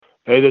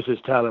Hey, this is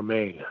Tyler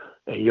May,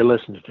 and you're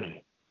listening to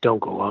Don't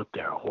Go Out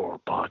There Horror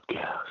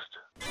Podcast.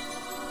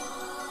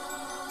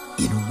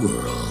 In a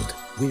world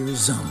where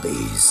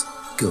zombies,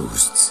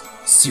 ghosts,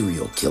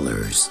 serial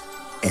killers,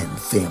 and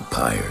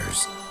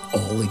vampires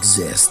all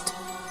exist,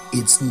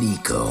 it's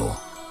Nico,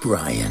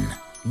 Brian,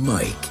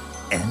 Mike,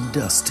 and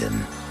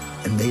Dustin,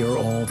 and they are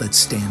all that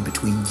stand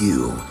between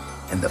you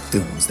and the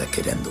films that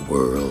could end the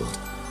world.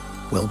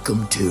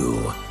 Welcome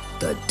to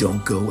the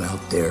Don't Go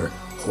Out There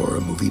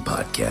Horror Movie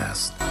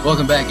Podcast.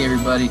 Welcome back,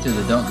 everybody, to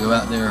the Don't Go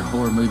Out There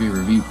Horror Movie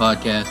Review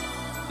Podcast.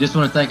 Just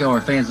want to thank all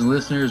our fans and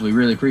listeners. We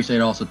really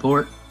appreciate all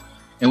support.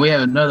 And we have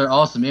another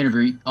awesome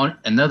interview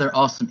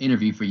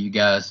for you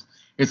guys.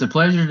 It's a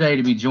pleasure today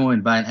to be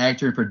joined by an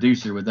actor and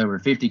producer with over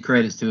 50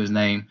 credits to his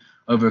name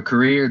over a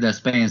career that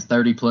spans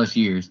 30 plus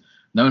years,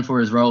 known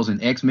for his roles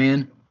in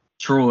X-Men,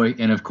 Troy,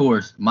 and of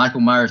course, Michael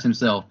Myers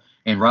himself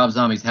and Rob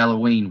Zombie's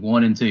Halloween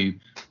 1 and 2,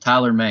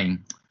 Tyler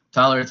Mane.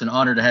 Tyler, it's an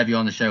honor to have you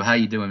on the show. How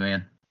you doing,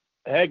 man?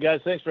 Hey, guys,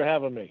 thanks for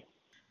having me.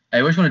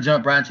 Hey, we just want to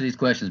jump right into these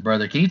questions,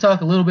 brother. Can you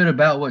talk a little bit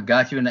about what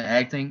got you into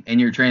acting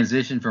and your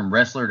transition from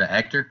wrestler to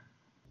actor?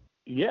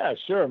 Yeah,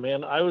 sure,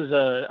 man. I was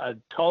a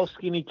tall,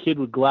 skinny kid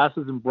with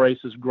glasses and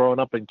braces growing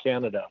up in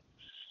Canada.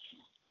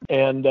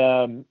 And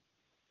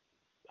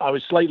I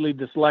was slightly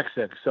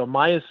dyslexic. So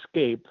my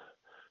escape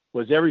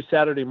was every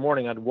Saturday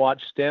morning I'd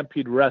watch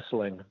Stampede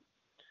Wrestling,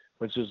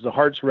 which is the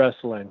Hearts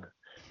Wrestling.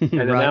 And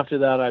then Right. after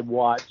that, I'd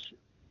watch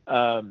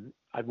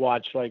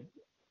like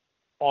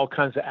all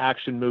kinds of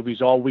action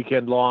movies all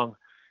weekend long.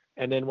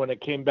 And then when it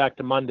came back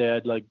to Monday,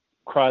 I'd like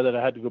cry that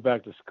I had to go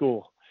back to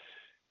school.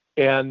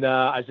 And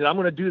I said, I'm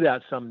going to do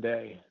that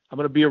someday. I'm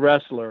going to be a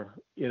wrestler,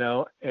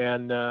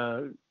 and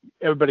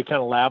everybody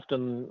kind of laughed,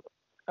 and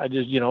I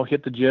just,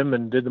 hit the gym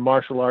and did the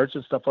martial arts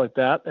and stuff like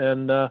that.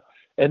 And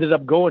ended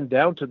up going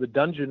down to the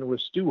dungeon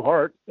with Stu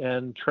Hart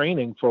and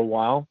training for a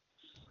while.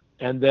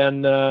 And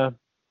then the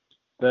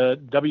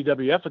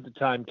WWF at the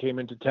time came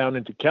into town,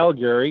 into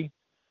Calgary.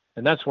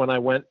 And that's when I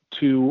went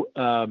to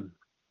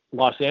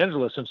Los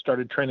Angeles and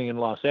started training in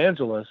Los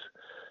Angeles.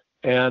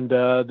 And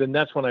then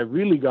that's when I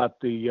really got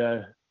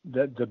the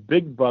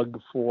big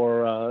bug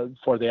for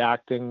the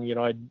acting.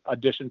 I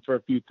auditioned for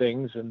a few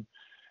things,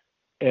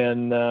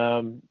 and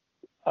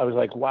I was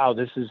like, wow,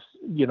 this is,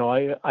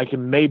 I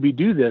can maybe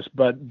do this,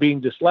 but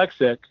being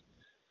dyslexic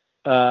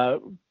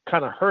kind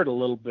of hurt a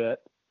little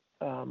bit.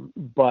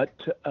 But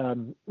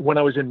when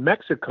I was in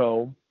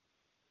Mexico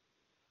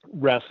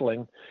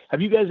wrestling,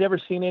 have you guys ever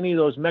seen any of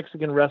those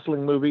Mexican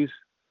wrestling movies?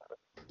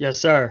 Yes,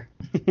 sir.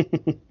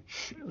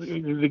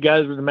 The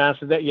guys with the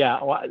masks.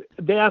 Well,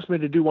 they asked me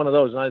to do one of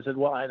those, and I said,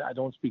 well, I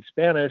don't speak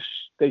Spanish.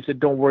 They said,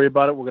 don't worry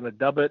about it. We're going to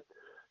dub it.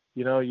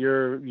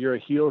 You're a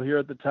heel here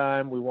at the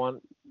time. We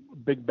want a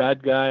big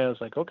bad guy. I was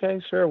like,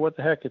 okay, sure. What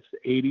the heck? It's the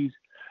 80s.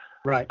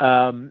 Right.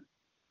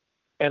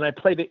 And I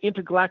played an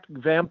intergalactic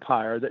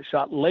vampire that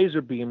shot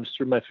laser beams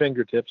through my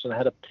fingertips, and I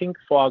had a pink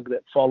fog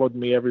that followed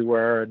me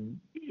everywhere. And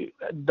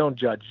don't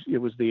judge. It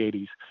was the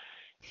 80s.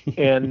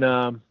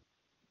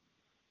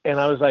 And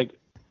I was like,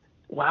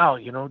 wow,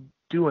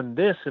 doing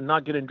this and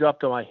not getting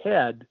dropped on my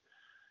head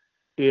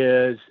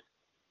is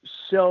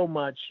so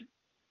much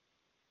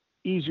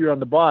easier on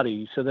the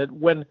body. So that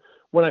when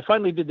I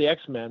finally did the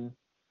X-Men,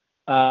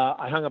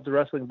 I hung up the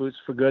wrestling boots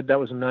for good. That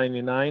was in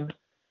 '99,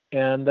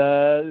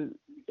 and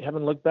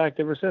haven't looked back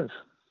ever since.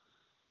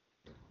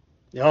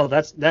 Oh,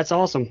 that's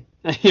awesome.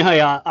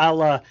 Yeah,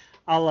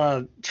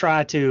 I'll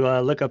try to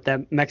look up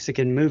that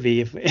Mexican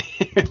movie if we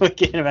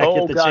can. If I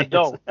get the God,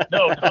 chance.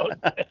 don't.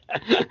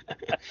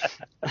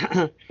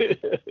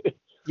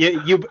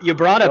 You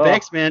brought up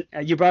X-Men.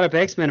 You brought up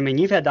X-Men. I mean,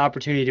 you've had the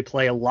opportunity to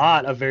play a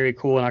lot of very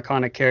cool and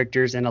iconic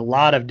characters in a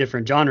lot of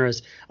different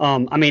genres.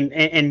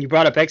 And you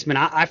brought up X-Men.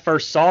 I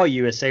first saw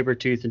you as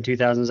Sabretooth in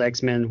 2000's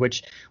X-Men,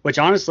 which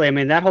honestly, I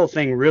mean, that whole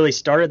thing really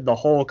started the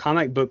whole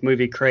comic book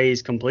movie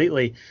craze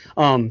completely.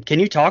 Can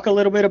you talk a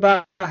little bit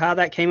about how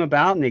that came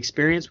about and the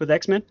experience with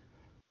X-Men?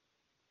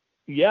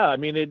 Yeah, I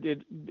mean,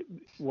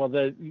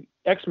 the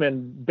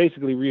X-Men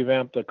basically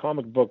revamped the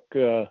comic book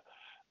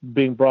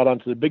being brought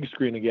onto the big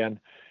screen again.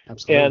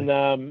 Absolutely.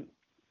 And,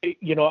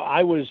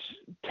 I was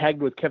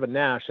tagged with Kevin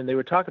Nash, and they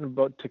were talking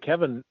to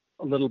Kevin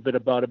a little bit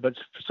about it, but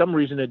for some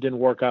reason it didn't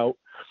work out.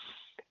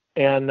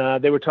 And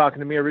they were talking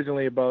to me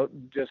originally about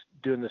just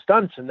doing the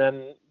stunts, and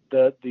then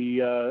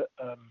the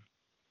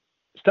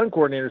stunt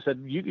coordinator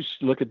said, you should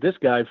look at this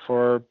guy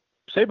for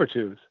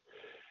Sabretooth.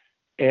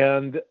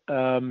 And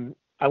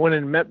I went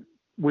and met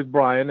with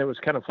Brian. It was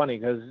kind of funny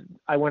because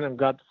I went and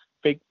got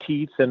fake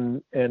teeth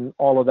and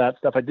all of that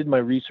stuff. I did my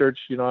research.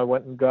 I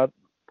went and got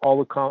a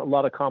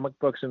lot of comic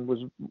books and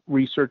was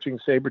researching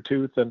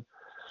Sabretooth, and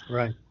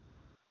right.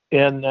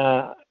 And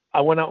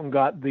I went out and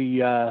got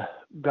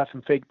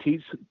some fake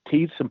teeth,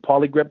 some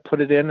polygrip, put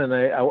it in, and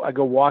I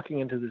go walking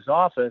into this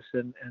office,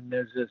 and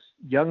there's this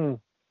young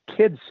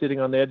kid sitting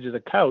on the edge of the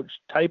couch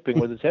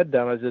typing with his head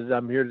down. I said,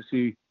 I'm here to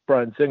see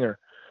Bryan Singer.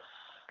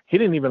 He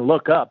didn't even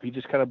look up. He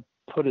just kind of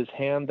put his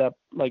hand up,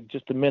 like,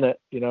 just a minute,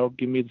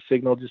 give me the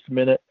signal, just a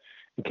minute,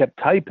 and kept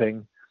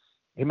typing.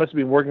 he must have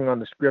been working on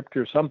the script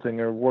or something,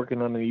 or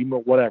working on the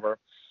email, whatever.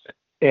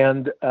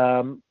 And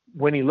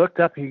when he looked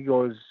up, he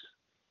goes,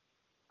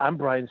 "I'm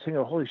Bryan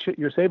Singer. Holy shit,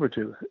 you're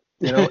Sabretooth."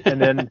 You know,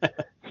 and then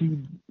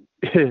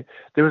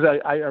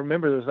I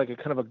remember there was like a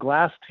kind of a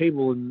glass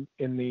table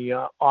in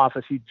the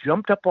office. He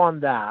jumped up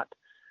on that.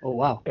 Oh,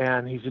 wow.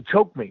 And he said,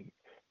 "Choke me."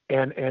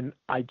 And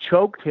I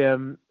choked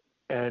him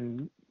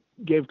and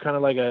gave kind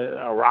of like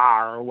a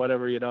rah or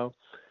whatever, you know.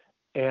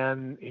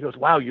 And he goes,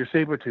 "Wow, you're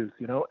Sabretooth,"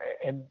 you know,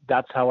 and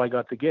that's how I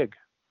got the gig.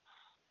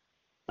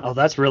 Oh,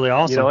 that's really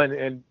awesome. You know,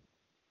 and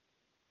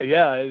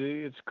yeah,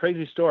 it's a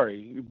crazy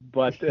story,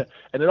 but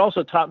and it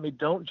also taught me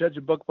don't judge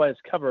a book by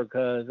its cover,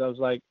 because I was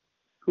like,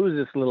 who's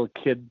this little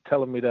kid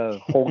telling me to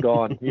hold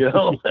on, you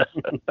know?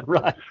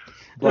 Right.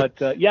 But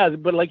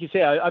but like you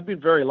say, I've been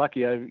very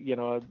lucky.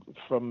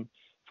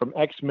 From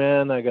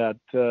X-Men, I got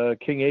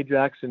King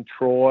Ajax and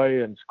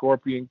Troy and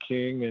Scorpion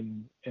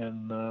King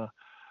and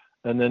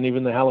then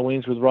even the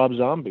Halloweens with Rob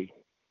Zombie.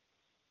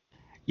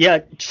 Yeah,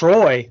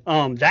 Troy.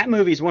 That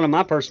movie is one of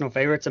my personal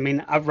favorites. I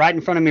mean, right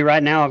in front of me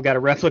right now, I've got a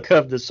replica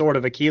of the Sword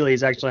of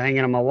Achilles actually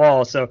hanging on my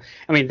wall. So,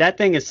 I mean, that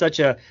thing is such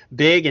a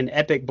big and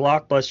epic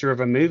blockbuster of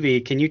a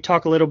movie. Can you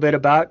talk a little bit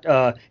about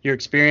your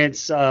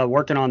experience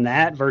working on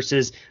that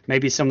versus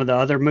maybe some of the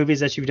other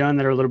movies that you've done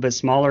that are a little bit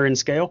smaller in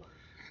scale?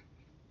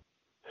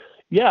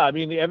 Yeah, I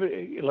mean,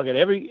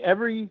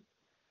 every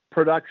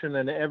production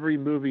and every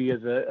movie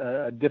is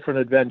a different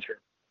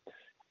adventure.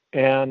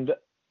 And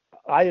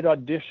I had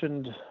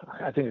auditioned,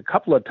 I think, a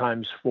couple of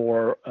times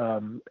for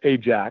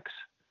Ajax,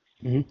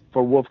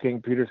 for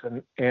Wolfgang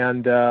Peterson.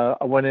 And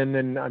I went in,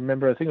 and I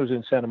remember, I think it was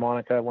in Santa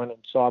Monica. I went and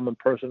saw him in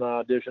person on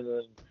audition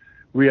and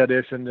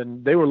re-auditioned.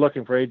 And they were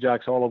looking for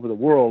Ajax all over the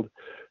world.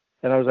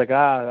 And I was like,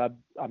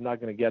 I'm not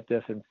going to get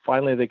this. And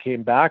finally they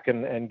came back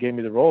and gave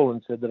me the role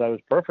and said that I was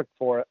perfect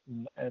for it.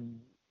 And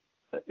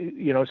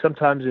you know,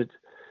 sometimes it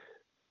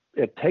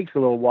takes a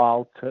little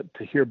while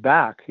to hear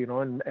back, you know,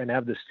 and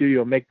have the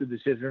studio make the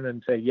decision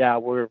and say, yeah,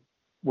 we're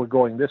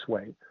going this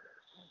way.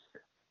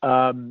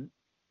 But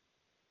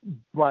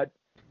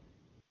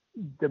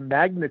the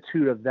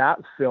magnitude of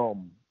that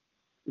film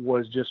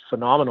was just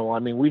phenomenal. I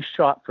mean, we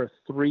shot for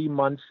 3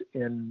 months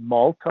in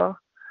Malta,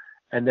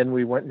 and then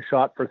we went and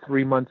shot for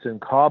 3 months in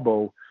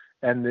Cabo.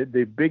 And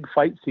the big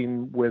fight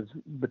scene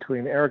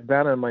between Eric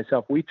Bana and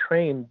myself, we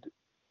trained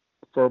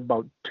for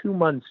about 2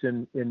 months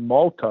in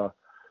Malta.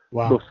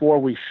 Wow. Before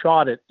we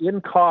shot it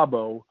in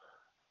Cabo,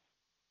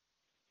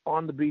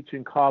 on the beach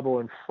in Cabo,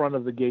 in front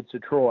of the gates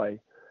of Troy,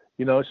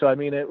 you know. So I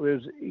mean, it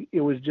was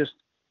just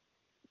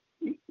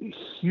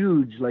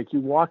huge. Like, you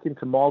walk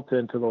into Malta,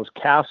 into those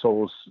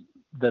castles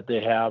that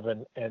they have,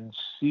 and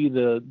see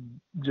the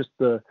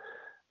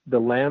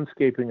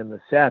landscaping and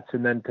the sets,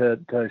 and then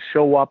to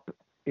show up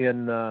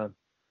in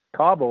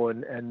Cabo,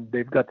 and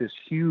they've got this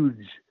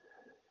huge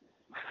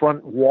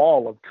front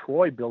wall of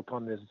Troy built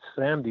on this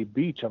sandy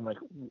beach. I'm like,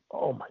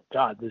 oh my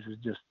God, this is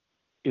just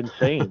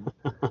insane,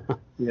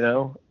 you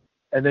know?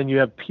 And then you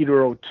have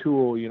Peter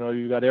O'Toole, you know,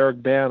 you got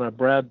Eric Bana,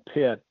 Brad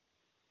Pitt,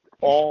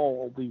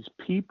 all these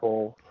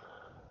people,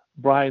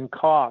 Brian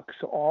Cox,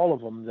 all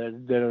of them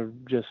that are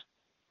just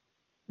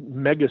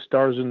mega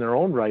stars in their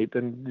own right.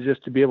 And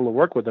just to be able to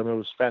work with them, it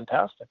was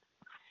fantastic.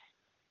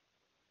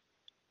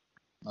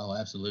 Oh,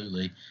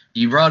 absolutely.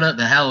 You brought up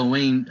the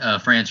Halloween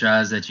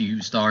franchise that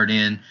you starred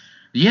in.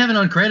 You have an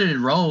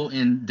uncredited role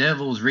in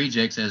Devil's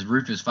Rejects as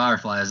Rufus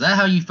Firefly. Is that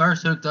how you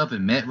first hooked up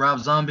and met Rob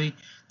Zombie?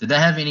 Did that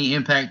have any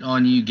impact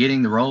on you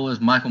getting the role as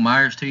Michael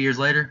Myers 2 years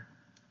later?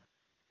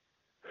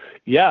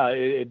 Yeah,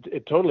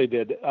 it totally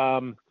did.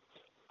 I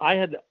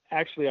had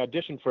actually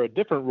auditioned for a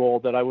different role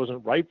that I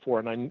wasn't right for,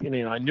 and I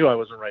knew I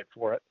wasn't right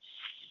for it.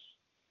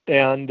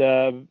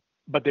 And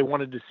but they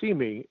wanted to see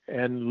me,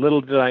 and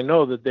little did I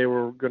know that they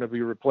were going to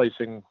be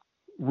replacing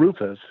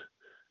Rufus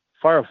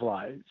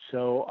Firefly.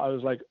 So I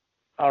was like,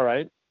 all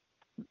right.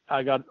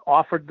 I got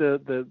offered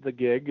the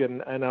gig,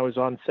 and I was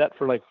on set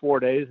for like 4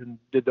 days and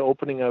did the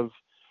opening of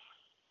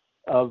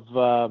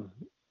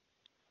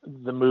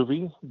the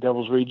movie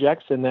Devil's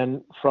Rejects. And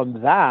then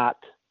from that,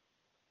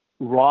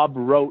 Rob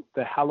wrote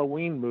the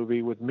Halloween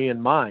movie with me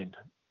in mind.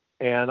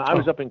 And I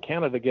was up in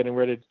Canada getting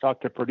ready to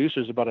talk to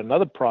producers about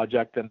another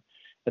project, and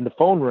the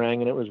phone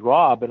rang, and it was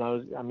Rob.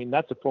 And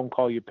that's a phone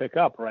call you pick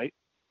up, right?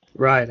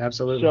 Right.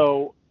 Absolutely.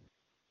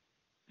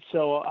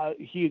 So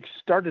he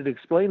started to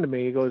explain to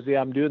me, he goes, yeah,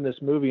 I'm doing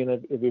this movie,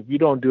 and if you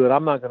don't do it,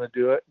 I'm not going to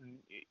do it. And,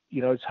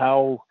 you know, it's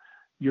how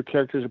your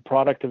character is a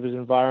product of his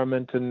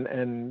environment,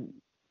 and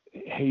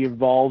he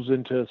evolves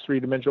into a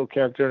three-dimensional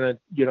character, and,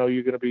 you know,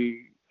 you're going to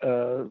be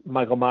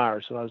Michael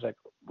Myers. And I was like,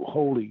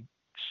 holy,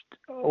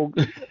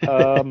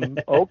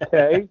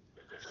 okay.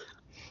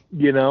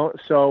 You know,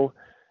 so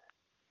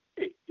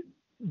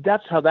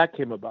that's how that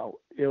came about.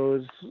 It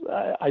was,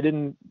 I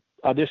didn't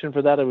audition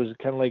for that. It was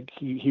kind of like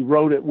he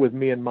wrote it with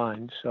me in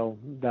mind. So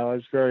I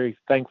was very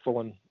thankful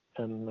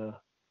and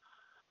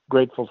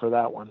grateful for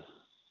that one.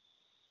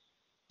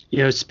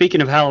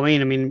 Speaking of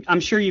Halloween, I mean, I'm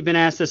sure you've been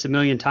asked this a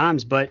million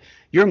times, but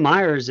your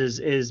Myers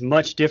is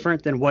much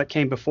different than what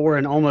came before,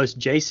 and almost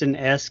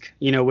Jason-esque,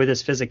 with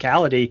his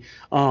physicality.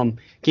 Can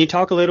you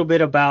talk a little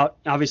bit about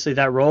obviously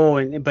that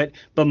role, but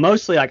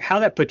mostly like how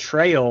that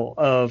portrayal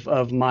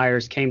of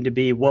Myers came to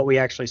be what we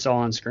actually saw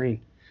on screen?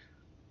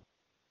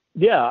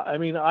 Yeah, I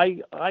mean,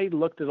 I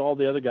looked at all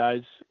the other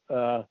guys'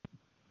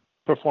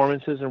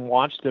 performances and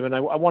watched them, and I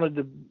wanted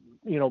to,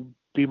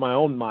 be my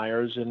own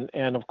Myers,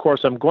 and of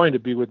course I'm going to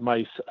be with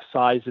my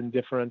size and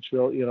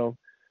differential,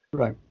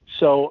 Right.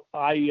 So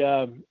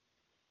I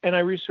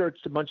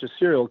researched a bunch of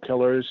serial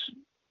killers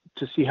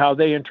to see how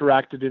they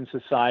interacted in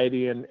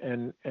society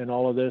and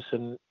all of this.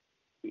 And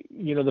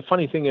the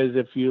funny thing is,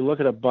 if you look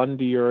at a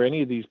Bundy or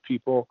any of these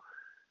people,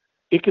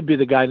 it could be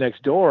the guy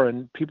next door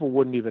and people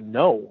wouldn't even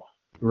know.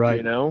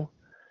 Right.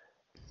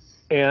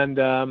 And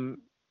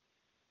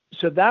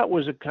so that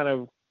was a kind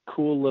of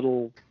cool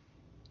little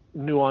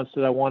nuance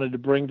that I wanted to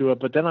bring to it.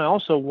 But then I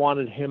also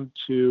wanted him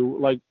to,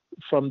 like,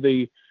 from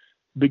the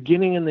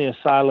beginning in the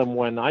asylum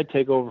when I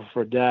take over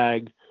for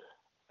Dag,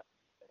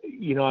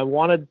 I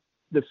wanted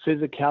the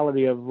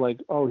physicality of like,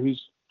 oh, he's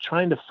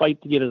trying to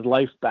fight to get his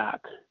life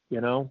back,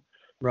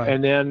 Right.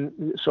 And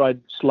then so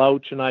I'd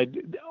slouch,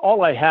 and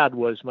all I had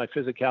was my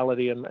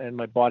physicality and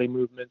my body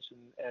movements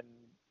and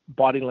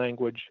body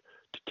language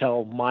to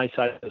tell my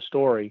side of the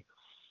story.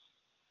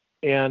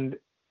 And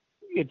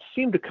it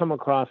seemed to come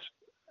across,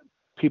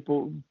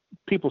 people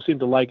seemed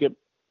to like it,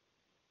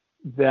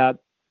 that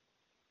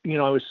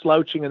I was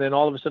slouching, and then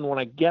all of a sudden when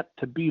I get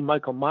to be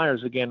Michael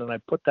Myers again and I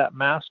put that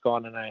mask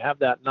on and I have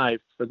that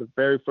knife for the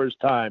very first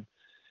time,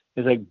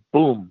 it's like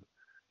boom,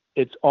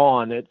 it's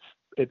on.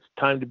 It's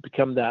time to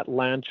become that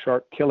land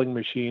shark killing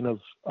machine of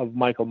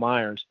Michael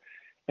Myers.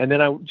 And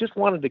then I just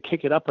wanted to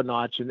kick it up a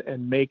notch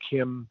and make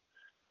him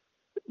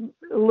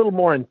a little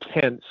more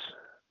intense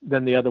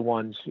than the other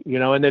ones,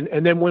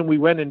 and then when we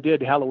went and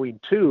did Halloween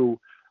 2,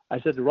 I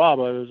said to Rob,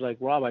 I was like,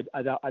 Rob,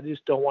 I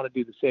just don't want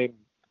to do the same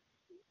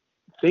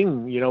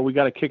thing. We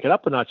got to kick it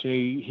up a notch. And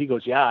he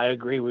goes, yeah, I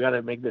agree. We got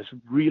to make this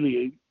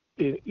really,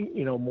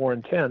 more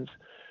intense.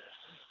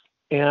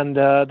 And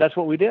that's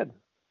what we did.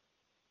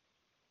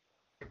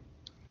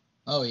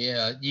 Oh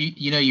yeah.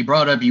 You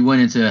brought up, you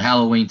went into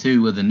Halloween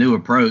 2 with a new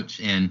approach,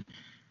 and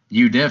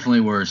you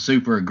definitely were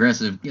super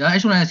aggressive. I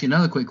just want to ask you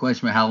another quick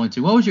question about Halloween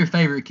 2. What was your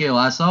favorite kill?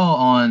 I saw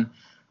on,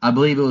 I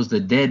believe it was the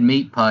Dead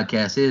Meat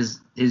podcast, his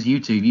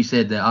YouTube, you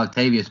said the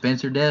Octavia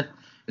Spencer death.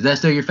 Is that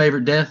still your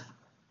favorite death?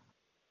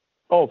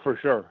 Oh, for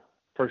sure.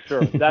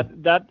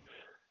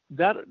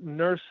 that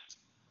nurse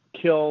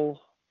kill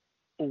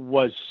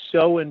was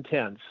so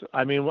intense.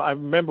 I mean, I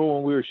remember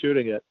when we were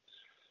shooting it,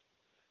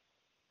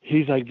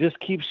 he's like, just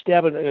keep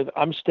stabbing.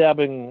 I'm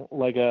stabbing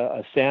like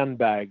a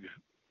sandbag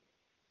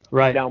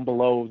right down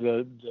below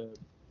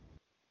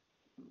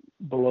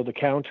the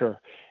counter.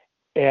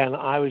 And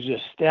I was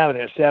just stabbing,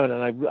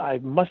 and I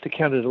must have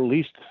counted at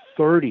least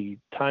 30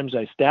 times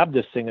I stabbed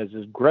this thing as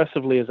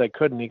aggressively as I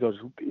could. And he goes,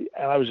 and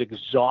I was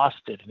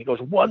exhausted. And he goes,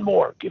 one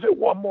more, give it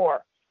one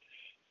more.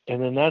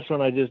 And then that's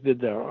when I just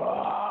did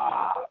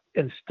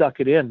and stuck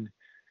it in.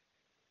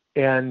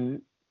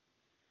 And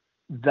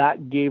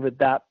that gave it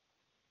that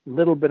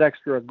little bit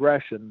extra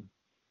aggression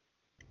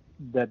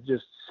that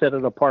just set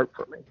it apart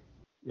for me.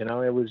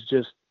 It was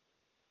just,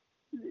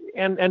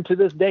 and to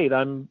this date,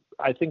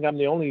 I think I'm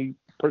the only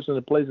person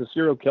that plays a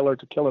serial killer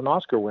to kill an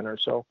Oscar winner.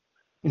 So,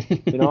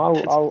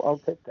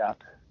 I'll take that.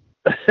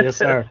 Yes,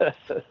 sir.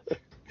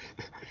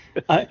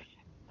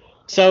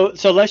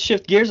 So let's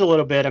shift gears a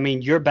little bit. I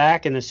mean, you're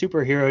back in the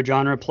superhero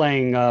genre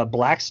playing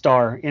Black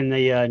Star in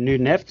the new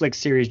Netflix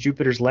series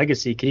Jupiter's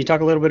Legacy. Can you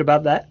talk a little bit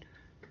about that?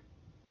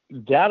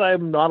 That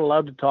I'm not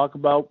allowed to talk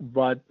about,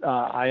 but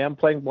I am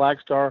playing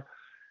Black Star.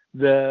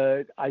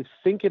 I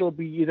think it'll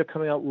be either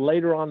coming out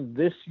later on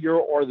this year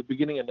or the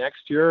beginning of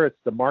next year. It's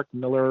the Mark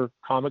Millar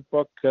comic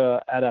book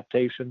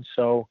adaptation.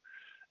 So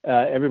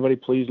everybody,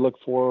 please look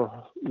for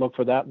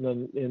that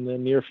in the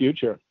near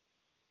future.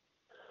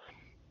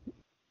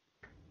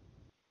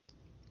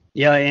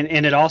 Yeah,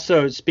 and it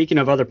also, speaking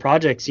of other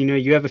projects,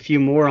 you have a few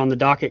more on the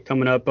docket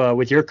coming up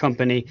with your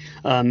company,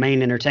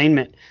 Main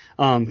Entertainment.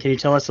 Can you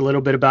tell us a little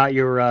bit about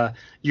your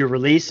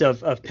release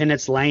of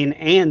Penance Lane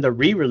and the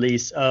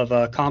re-release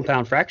of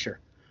Compound Fracture?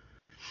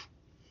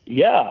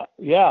 Yeah.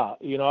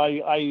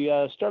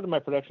 I started my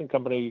production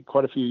company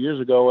quite a few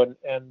years ago,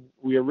 and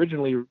we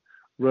originally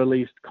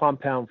released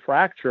Compound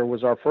Fracture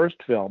was our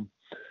first film,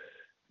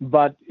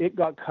 but it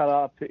got cut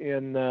up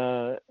in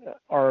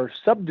our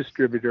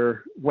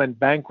sub-distributor went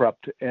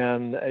bankrupt,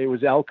 and it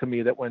was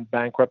Alchemy that went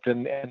bankrupt,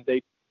 and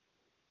they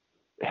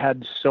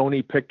had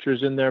Sony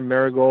Pictures in there,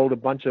 Marigold, a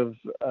bunch of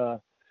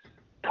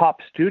top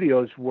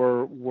studios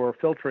were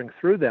filtering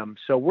through them.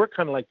 So we're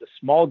kind of like the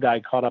small guy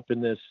caught up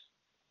in this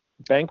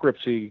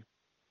bankruptcy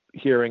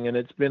hearing, and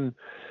it's been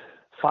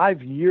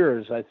 5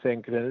 years, I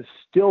think, and it's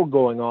still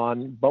going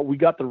on, but we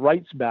got the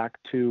rights back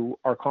to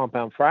our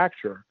Compound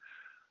Fracture.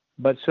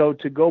 But so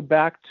to go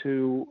back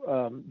to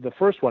the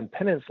first one,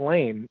 Penance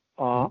Lane,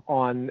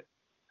 on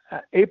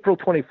April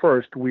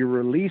 21st, we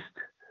released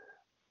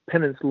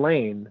Penance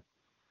Lane.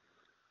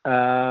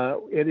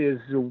 It is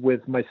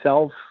with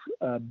myself,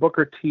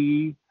 Booker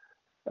T,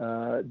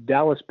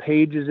 Dallas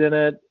Page is in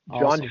it,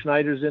 Awesome. John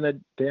Schneider's in it,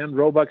 Dan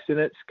Roebuck's in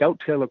it, Scout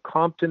Taylor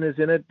Compton is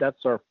in it.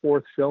 That's our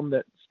 4th film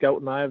that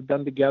Scout and I have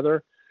done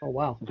together. Oh,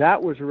 wow.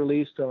 That was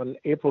released on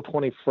April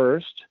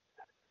 21st.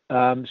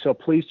 So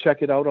please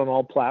check it out on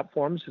all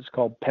platforms. It's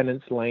called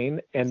Penance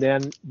Lane. And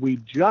then we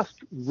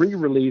just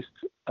re-released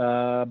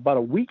about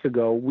a week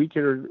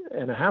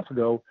and a half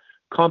ago,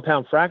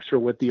 Compound Fracture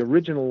with the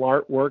original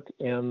artwork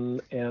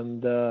and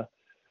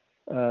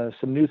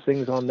some new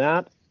things on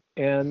that,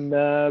 and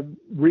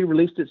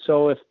re-released it.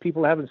 So if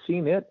people haven't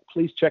seen it,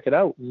 please check it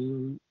out.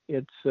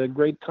 It's a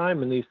great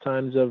time in these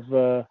times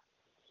of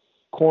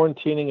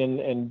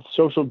quarantining and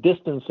social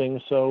distancing.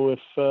 So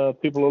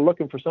if people are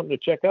looking for something to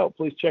check out,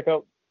 please check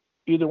out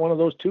either one of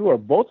those two or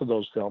both of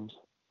those films.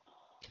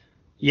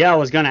 Yeah, I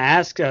was going to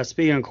ask,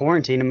 speaking of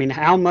quarantine, I mean,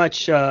 how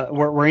much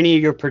were any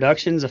of your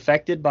productions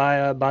affected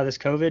by this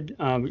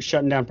COVID,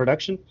 shutting down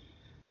production?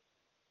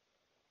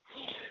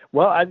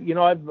 Well, I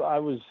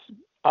was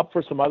up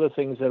for some other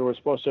things that were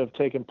supposed to have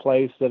taken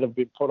place that have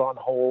been put on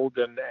hold,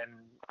 and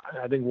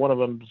I think one of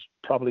them's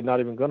probably not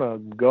even going to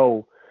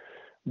go.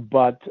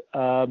 But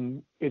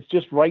it's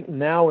just right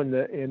now in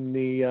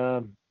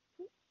the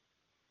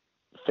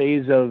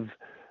phase of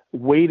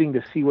waiting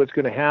to see what's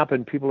going to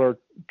happen. People are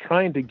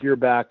trying to gear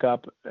back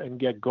up and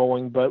get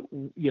going, but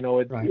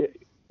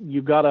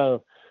you've got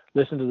to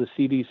listen to the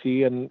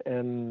CDC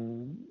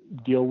and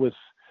deal with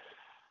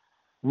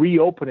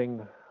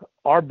reopening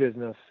our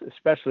business,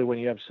 especially when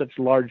you have such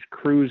large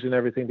crews and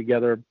everything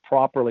together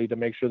properly to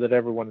make sure that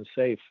everyone is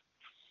safe.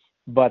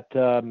 But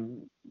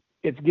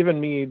it's given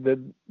me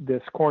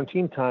this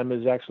quarantine time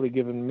has actually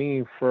given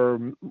me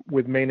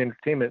with Main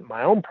Entertainment,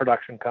 my own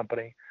production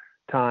company,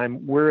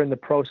 time. We're in the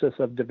process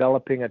of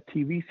developing a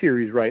TV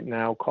series right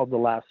now called The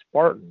Last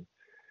Spartan.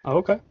 Oh,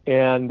 okay.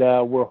 And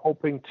we're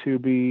hoping to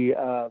be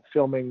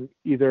filming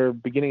either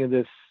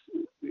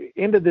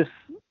end of this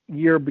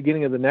year,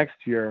 beginning of the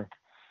next year.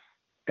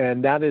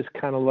 And that is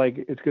kind of like,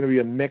 it's going to be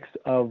a mix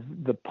of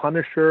The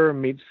Punisher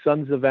meets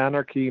Sons of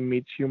Anarchy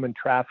meets human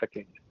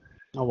trafficking.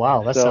 Oh,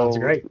 wow. That sounds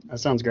great. That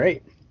sounds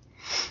great.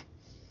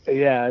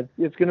 Yeah,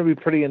 it's going to be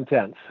pretty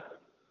intense.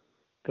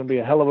 It's going to be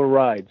a hell of a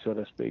ride, so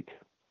to speak.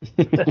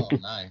 Oh,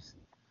 nice.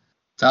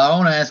 So I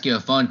want to ask you a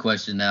fun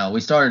question now.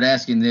 We started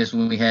asking this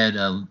when we had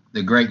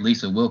the great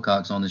Lisa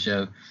Wilcox on the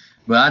show,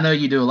 but I know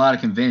you do a lot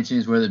of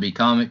conventions, whether it be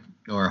comic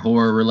or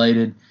horror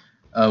related.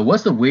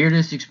 What's the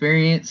weirdest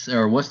experience,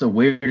 or what's the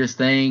weirdest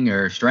thing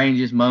or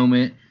strangest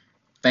moment,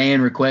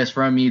 fan request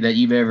from you that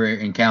you've ever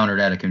encountered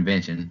at a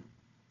convention?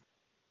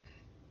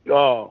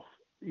 Oh,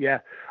 yeah.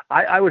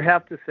 I would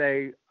have to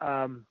say,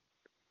 I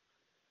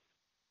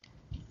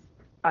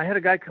had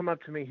a guy come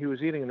up to me. He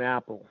was eating an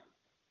apple.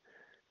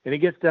 And he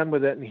gets done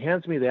with it, and he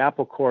hands me the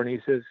apple core, and he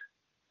says,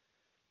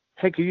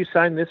 "Hey, can you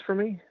sign this for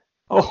me?"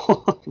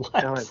 Oh, what?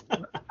 And I'm like,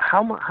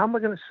 how am I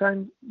going to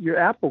sign your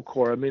apple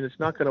core? I mean, it's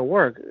not going to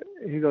work.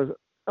 He goes,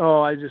 "Oh,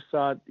 I just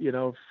thought,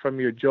 from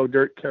your Joe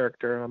Dirt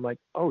character." And I'm like,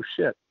 "Oh,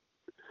 shit."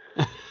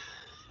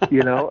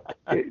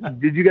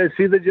 Did you guys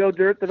see the Joe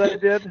Dirt that I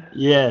did?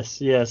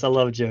 Yes, I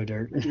love Joe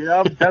Dirt.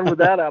 I'm done with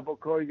that apple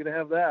core. You're going to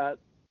have that.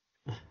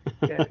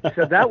 Yeah,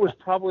 so that was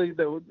probably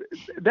that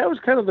was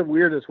kind of the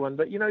weirdest one.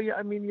 But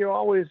you're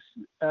always,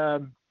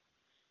 I'll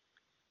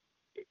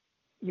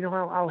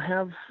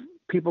have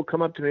people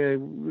come up to me,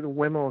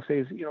 women will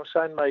say,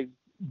 sign my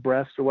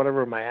breast or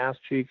whatever, my ass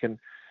cheek,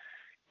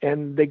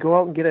 and they go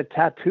out and get it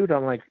tattooed.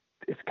 I'm like,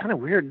 it's kind of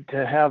weird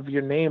to have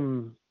your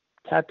name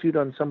tattooed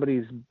on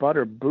somebody's butt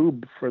or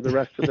boob for the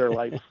rest of their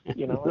life. It's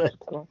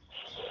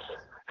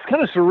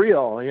kind of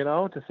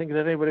surreal, to think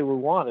that anybody would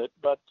want it.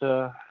 But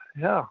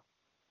yeah.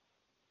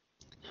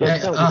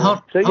 There's a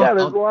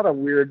lot of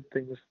weird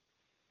things.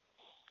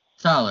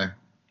 Tyler,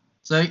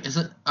 so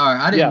all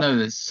right, I didn't know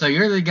this. So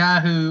you're the guy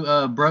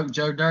who broke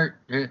Joe Dirt.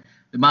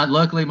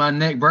 Luckily, my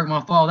neck broke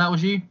my fall. That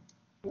was you?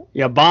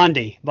 Yeah,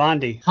 Bondi.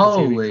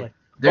 Holy,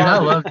 dude,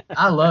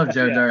 I love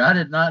Joe Dirt. I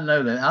did not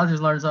know that. I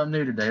just learned something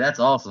new today. That's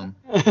awesome.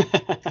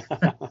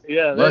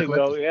 Yeah, there you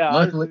go. Yeah.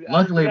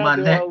 Luckily, my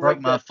neck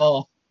broke my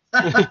fall.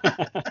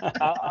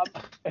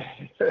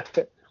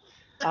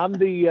 I'm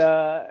the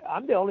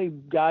only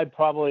guy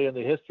probably in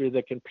the history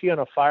that can pee on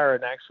a fire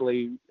and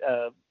actually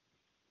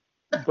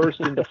burst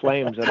into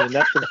flames. I mean,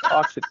 that's some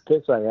toxic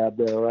piss I had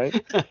there, right?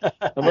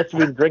 I must have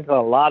been drinking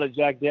a lot of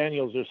Jack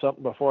Daniels or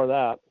something before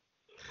that.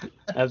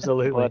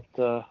 Absolutely.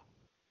 But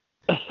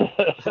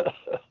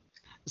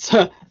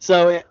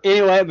So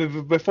anyway,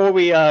 before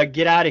we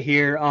get out of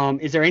here,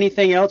 is there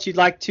anything else you'd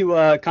like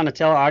to kind of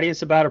tell our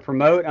audience about or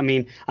promote? I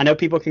mean, I know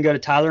people can go to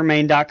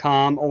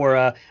tylermain.com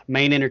or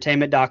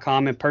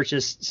mainentertainment.com and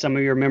purchase some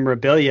of your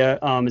memorabilia.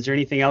 Is there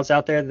anything else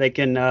out there that they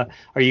can? Are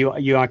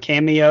you on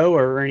Cameo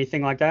or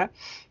anything like that?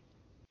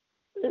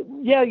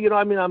 Yeah,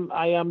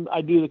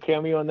 I do the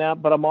Cameo on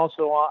that, but I'm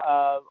also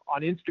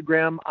on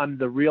Instagram. I'm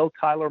the real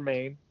Tyler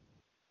Main.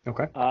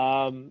 Okay.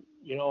 On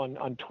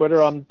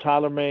Twitter, I'm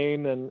Tyler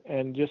Main,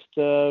 and just,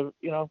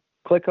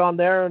 click on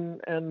there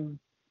and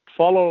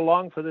follow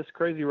along for this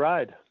crazy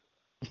ride.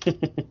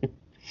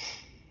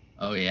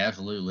 Oh yeah,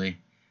 absolutely.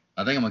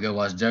 I think I'm gonna go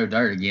watch Joe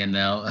Dirt again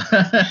now.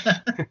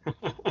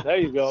 There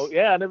you go.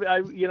 Yeah, and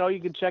you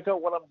can check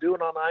out what I'm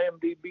doing on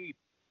IMDb.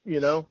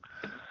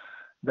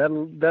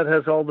 That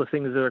has all the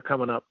things that are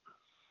coming up.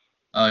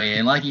 Oh yeah,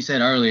 and like you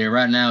said earlier,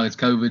 right now it's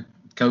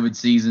COVID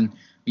season.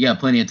 You got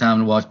plenty of time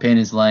to watch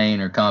Penance Lane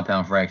or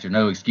Compound Fracture.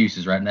 No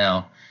excuses right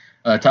now.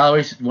 Tyler,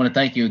 we just want to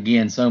thank you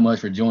again so much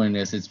for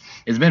joining us. It's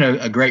been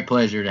a great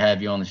pleasure to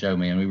have you on the show,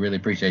 man. We really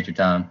appreciate your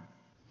time.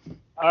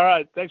 All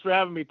right. Thanks for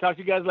having me. Talk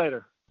to you guys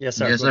later. Yes,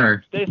 sir. Yes,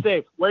 sir. Stay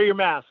safe. Wear your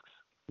masks.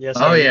 Yes,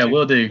 sir. Oh, yeah,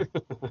 we'll do.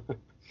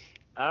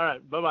 All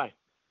right. Bye-bye.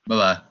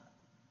 Bye-bye.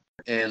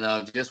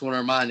 And just want to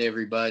remind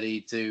everybody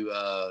to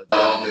don't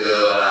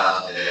go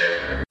out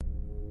there.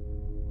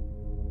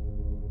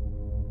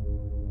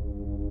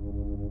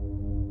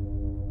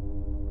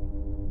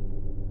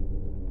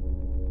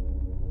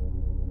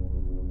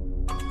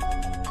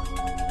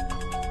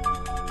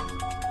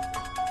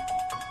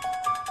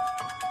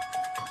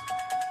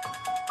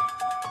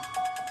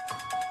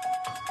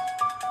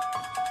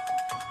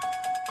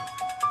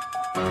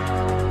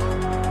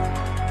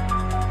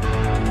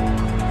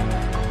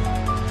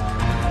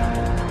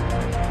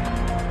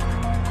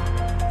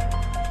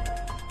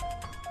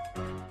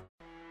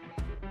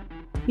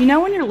 You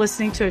know when you're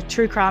listening to a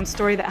true crime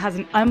story that has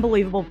an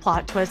unbelievable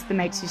plot twist that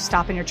makes you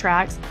stop in your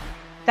tracks?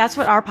 That's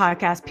what our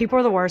podcast, People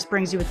Are the Worst,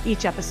 brings you with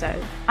each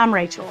episode. I'm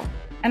Rachel.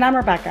 And I'm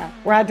Rebecca.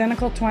 We're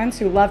identical twins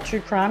who love true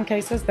crime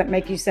cases that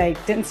make you say,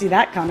 didn't see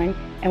that coming,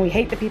 and we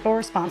hate the people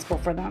responsible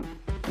for them.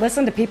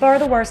 Listen to People Are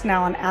the Worst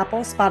now on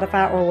Apple,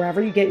 Spotify, or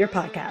wherever you get your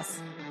podcasts.